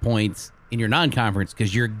net points in your non-conference,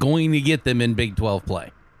 because you're going to get them in Big 12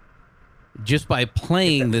 play. Just by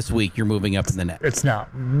playing this week, you're moving up in the net. It's not.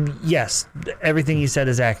 Yes, everything you said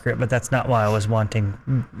is accurate, but that's not why I was wanting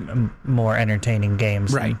more entertaining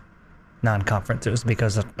games. Right. Non-conference. It was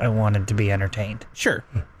because I wanted to be entertained. Sure.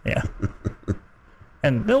 Yeah.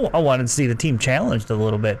 And I wanted to see the team challenged a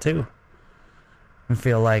little bit, too. And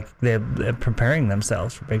feel like they're preparing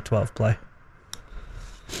themselves for Big 12 play.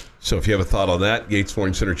 So if you have a thought on that, Yates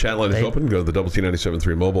Flooring Center chat line is open. Go to the Double T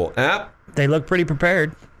 97.3 mobile app. They look pretty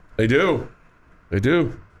prepared. They do.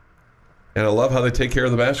 And I love how they take care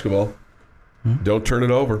of the basketball. Don't turn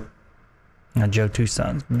it over. And Joe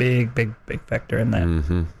Toussaint's big factor in that.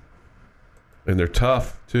 Mm-hmm. And they're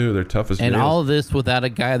tough, too. They're tough as nails. And all of this without a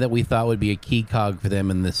guy that we thought would be a key cog for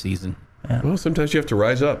them in this season. Yeah. Well, sometimes you have to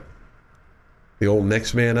rise up. The old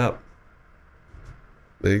next man up.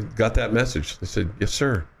 They got that message. They said, yes,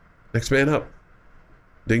 sir. Next man up.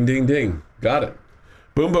 Ding, ding, ding. Got it.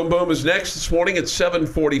 Boom, boom, boom is next this morning at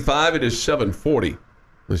 7:45. It is 7:40.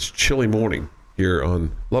 This chilly morning here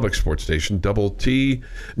on Lubbock Sports Station, Double T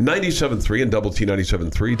 97.3 and Double T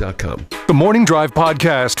 97.3.com. The Morning Drive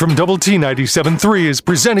podcast from Double T 97.3 is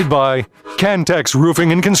presented by Cantex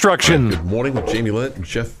Roofing and Construction. Good morning with Jamie Lent and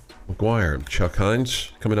Jeff McGuire. I'm Chuck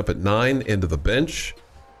Heinz. Coming up at 9, end of the bench.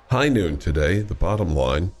 High noon today, the bottom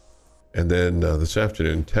line. And then this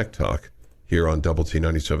afternoon, Tech Talk here on Double T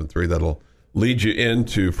 97.3. That'll lead you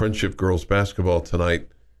into Friendship Girls Basketball tonight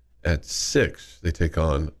at 6. They take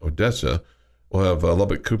on Odessa. We'll have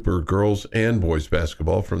Lubbock Cooper girls and boys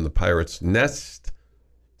basketball from the Pirates' Nest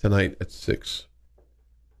tonight at 6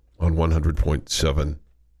 on 100.7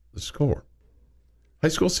 The Score. High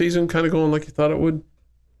school season kind of going like you thought it would?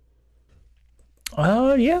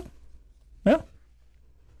 Yeah.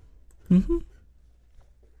 Mm-hmm.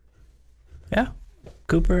 Yeah.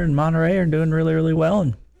 Cooper and Monterey are doing really, really well,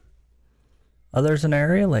 and others in the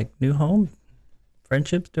area like New Home,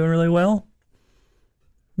 Friendship's doing really well.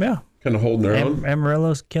 Yeah. Kind of holding their own.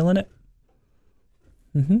 Amarillo's killing it.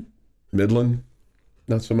 Mm-hmm. Midland,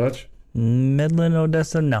 not so much. Midland,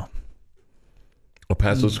 Odessa, no. El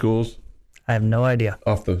Paso schools. I have no idea.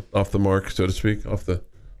 Off the mark, so to speak, off the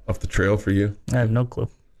trail for you. I have no clue.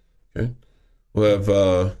 Okay. We'll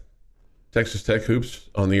have Texas Tech hoops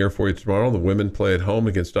on the air for you tomorrow. The women play at home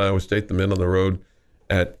against Iowa State. The men on the road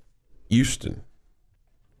at Houston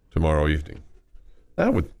tomorrow evening.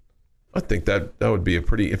 I think that would be a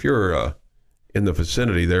pretty, if you're in the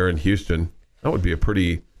vicinity there in Houston, that would be a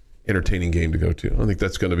pretty entertaining game to go to. I think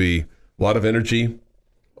that's going to be a lot of energy.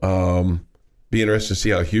 Be interested to see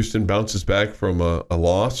how Houston bounces back from a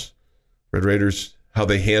loss. Red Raiders, how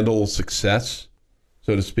they handle success,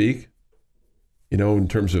 so to speak. You know, in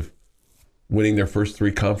terms of winning their first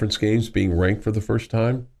 3 conference games, being ranked for the first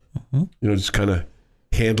time. Mm-hmm. You know, just kind of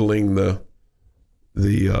handling the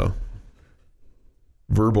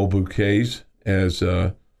verbal bouquets, as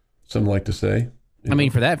some like to say. I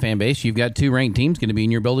mean, for that fan base, you've got 2 ranked teams going to be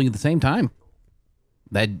in your building at the same time.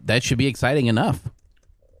 That should be exciting enough.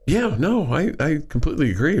 Yeah, no, I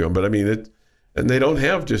completely agree. But I mean, and they don't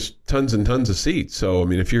have just tons and tons of seats. So I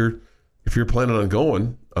mean, if you're planning on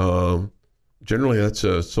going, generally that's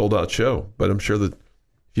a sold out show. But I'm sure that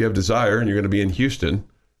if you have desire and you're going to be in Houston,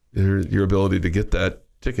 your ability to get that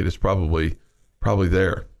ticket is probably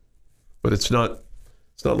there. But it's not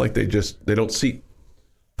like they don't seat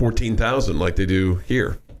 14,000 like they do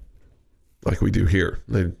here, like we do here.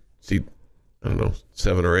 They seat, I don't know,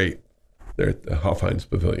 7 or 8 there at the Heinz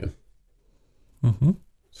Pavilion. Mm-hmm.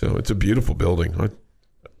 So it's a beautiful building.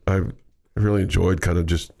 I really enjoyed kind of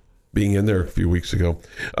just being in there a few weeks ago.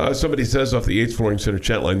 Somebody says off the Yates Flooring Center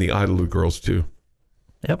chat line, the Idalou girls too.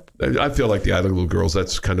 Yep. I feel like the Idalou girls,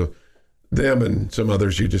 that's kind of them, and some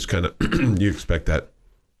others you just kind of you expect that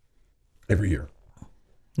every year.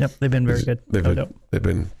 Yep, they've been very good.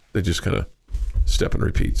 They just kind of step and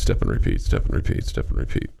repeat.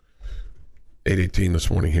 8:18 this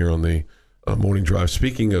morning here on the morning drive.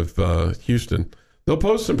 Speaking of Houston, they'll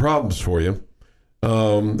pose some problems for you.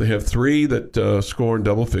 They have 3 that score in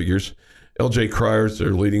double figures. L.J. Cryer's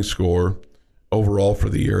their leading scorer overall for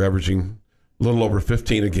the year, averaging a little over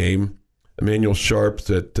 15 a game. Emmanuel Sharp's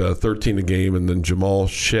at 13 a game, and then Jamal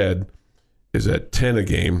Shed is at 10 a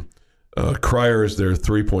game. Cryer is their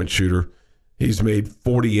 3-point shooter. He's made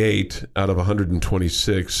 48 out of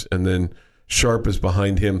 126, and then Sharp is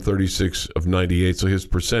behind him, 36 of 98. So his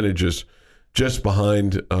percentage is just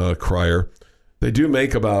behind Cryer. They do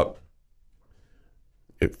make about,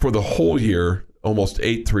 for the whole year, almost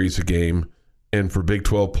 8 threes a game. And for Big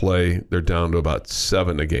 12 play, they're down to about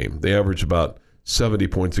 7 a game. They average about 70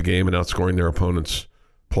 points a game and outscoring their opponents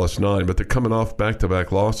 +9. But they're coming off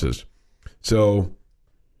back-to-back losses. So,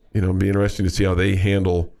 it'll be interesting to see how they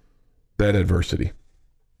handle that adversity.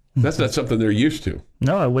 That's not something they're used to.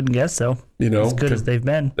 No, I wouldn't guess so. As good as they've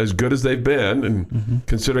been. As good as they've been, and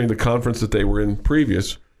considering the conference that they were in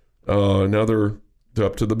previous, now they're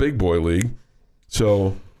up to the big boy league.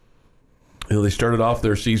 So, they started off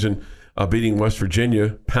their season beating West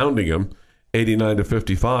Virginia, pounding them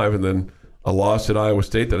 89-55, and then a loss at Iowa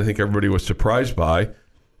State that I think everybody was surprised by,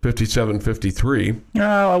 57-53.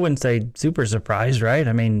 No, I wouldn't say super surprised, right?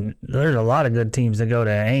 I mean, there's a lot of good teams that go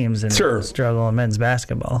to Ames and struggle in men's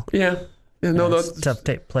basketball. Yeah. No, that's a tough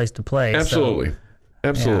place to play. Absolutely. So,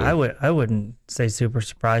 absolutely. Yeah, I wouldn't say super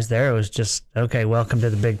surprised there. It was just, okay, welcome to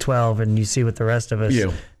the Big 12, and you see what the rest of us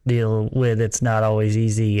deal with. It's not always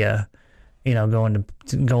easy, going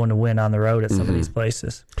to win on the road at some of these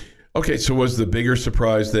places. Okay, so was the bigger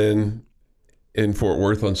surprise then in Fort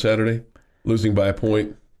Worth on Saturday, losing by a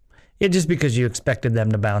point? Yeah, just because you expected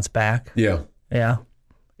them to bounce back. Yeah. Yeah.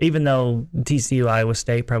 Even though TCU, Iowa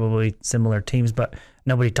State, probably similar teams, but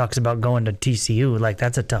nobody talks about going to TCU. Like,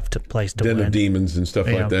 that's a tough place to win. Den of demons and stuff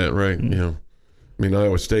like that, right? I mean,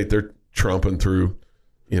 Iowa State, they're tromping through,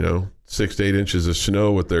 6 to 8 inches of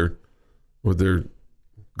snow with their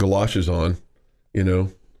galoshes on,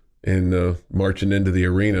 and marching into the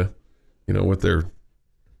arena, with their,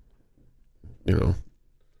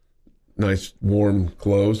 nice warm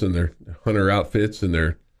clothes and their hunter outfits and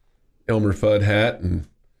their Elmer Fudd hat and,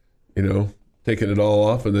 taking it all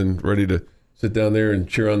off and then ready to sit down there and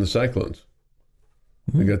cheer on the Cyclones.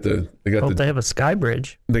 They have a sky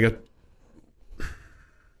bridge. They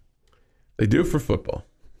do for football,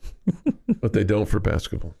 but they don't for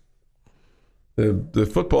basketball. The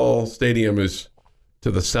football stadium is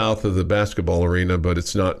to the south of the basketball arena, but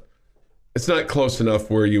it's not close enough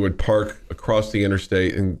where you would park across the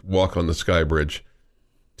interstate and walk on the sky bridge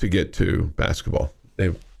to get to basketball.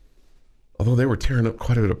 Although they were tearing up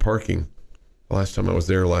quite a bit of parking the last time I was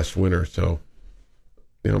there last winter, so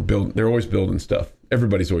they're always building stuff.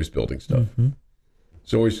 Everybody's always building stuff.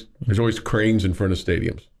 There's always cranes in front of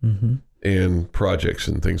stadiums and projects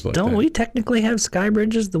and things like that. Don't we technically have sky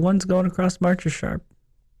bridges, the ones going across Marcher Sharp?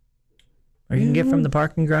 Or you can get from the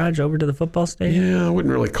parking garage over to the football stadium? Yeah, I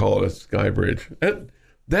wouldn't really call it a sky bridge.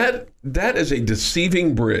 That is a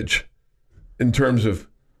deceiving bridge in terms of,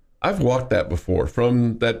 I've walked that before,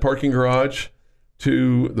 from that parking garage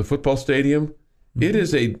to the football stadium. It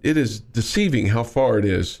is deceiving how far it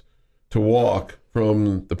is to walk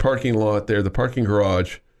from the parking lot there, the parking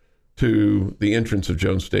garage, to the entrance of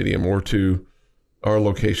Jones Stadium or to our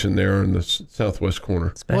location there in the southwest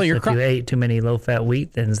corner. Especially if you ate too many low-fat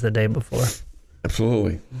wheat thins the day before.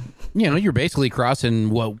 Absolutely. You're basically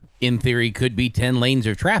crossing what, in theory, could be 10 lanes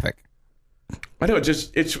of traffic. I know.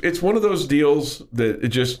 It's one of those deals that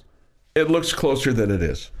it looks closer than it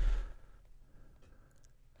is.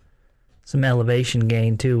 Some elevation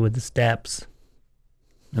gain, too, with the steps.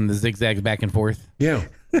 And the zigzags back and forth. Yeah.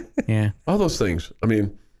 Yeah. All those things. I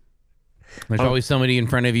mean, there's always somebody in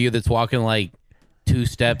front of you that's walking like 2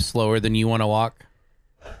 steps slower than you want to walk.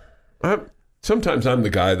 Sometimes I'm the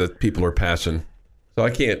guy that people are passing, so I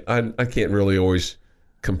can't really always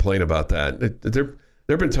complain about that. There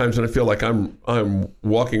have been times when I feel like I'm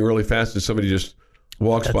walking really fast and somebody just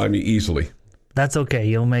walks by me easily. That's okay.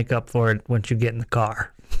 You'll make up for it once you get in the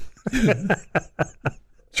car.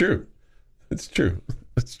 True. It's true.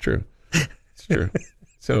 It's true. It's true.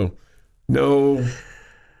 So, no.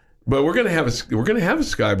 But we're gonna have a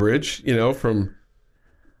sky bridge, from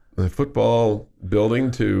the football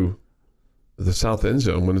building to the south end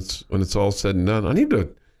zone when it's all said and done. I need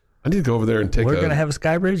to go over there and take. We're gonna have a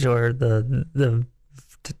sky bridge, or the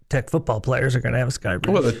Tech football players are gonna have a sky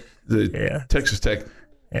bridge. Well, the Texas Tech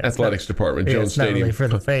athletics department, Jones Stadium, not really for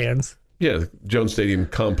the fans. Yeah, the Jones Stadium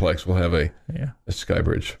complex will have a sky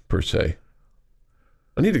bridge per se.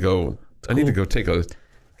 I need to go. I need to go take a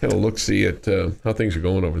kind of look-see at how things are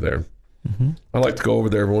going over there. I like to go over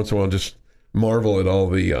there every once in a while and just marvel at all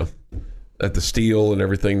the at the steel and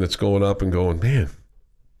everything that's going up and going, man.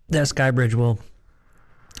 That sky bridge will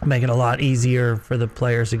make it a lot easier for the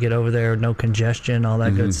players to get over there. No congestion, all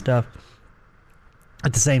that good stuff.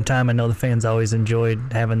 At the same time, I know the fans always enjoyed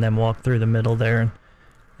having them walk through the middle there, and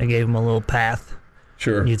they gave them a little path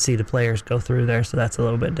Sure. You'd see the players go through there, so that's a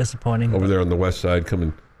little bit disappointing. Over there on the west side,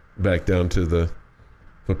 coming back down to the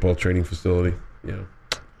football training facility. Yeah.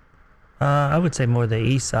 I would say more the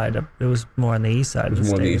east side. It was more on the east side. It was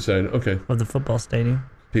more on the east side. Okay. Of the football stadium.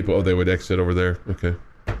 People, they would exit over there. Okay.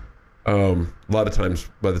 A lot of times,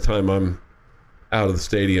 by the time I'm out of the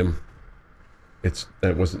stadium,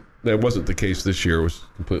 that wasn't the case this year. It was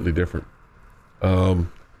completely different. And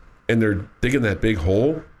they're digging that big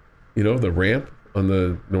hole, the ramp on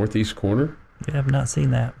the northeast corner. Yeah, I've not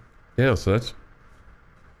seen that. Yeah, so that's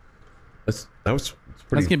pretty.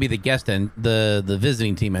 That's gonna be the guest and the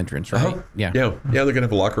visiting team entrance, right? Uh-huh. Yeah. They're gonna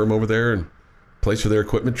have a locker room over there and place for their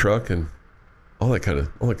equipment truck and all that kind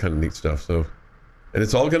of neat stuff. So, and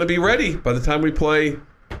it's all gonna be ready by the time we play.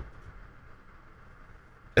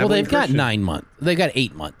 Well, they've got 9 months. They've got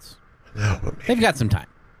 8 months. No, but man, they've got some time.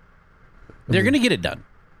 They're gonna get it done.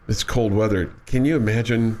 It's cold weather. Can you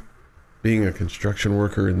imagine being a construction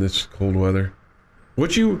worker in this cold weather?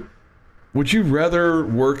 Would you rather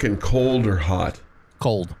work in cold or hot?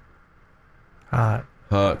 Cold. Hot.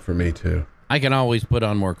 Hot for me too. I can always put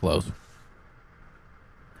on more clothes.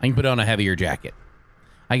 I can put on a heavier jacket.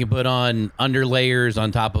 I can put on under layers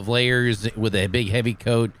on top of layers with a big heavy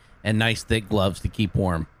coat and nice thick gloves to keep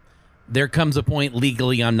warm. There comes a point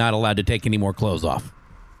legally I'm not allowed to take any more clothes off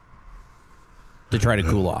to try to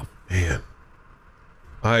cool off. Man,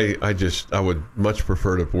 I would much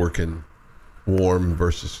prefer to work in warm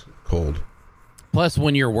versus cold. Plus,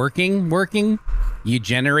 when you're working, you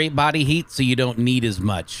generate body heat, so you don't need as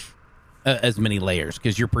many layers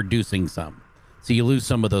because you're producing some. So you lose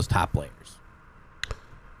some of those top layers.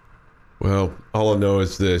 Well, all I know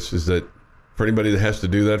is that for anybody that has to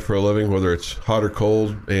do that for a living, whether it's hot or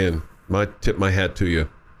cold, man, I tip my hat to you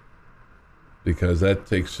because that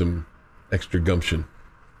takes some extra gumption.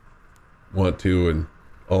 Want to, and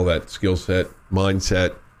all that skill set,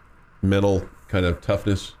 mindset, mental kind of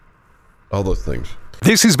toughness, all those things.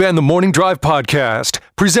 This has been the Morning Drive Podcast,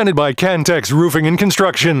 presented by Cantex Roofing and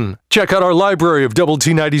Construction. Check out our library of Double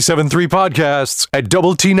T 97.3 podcasts at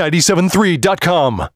doublet97.3.com.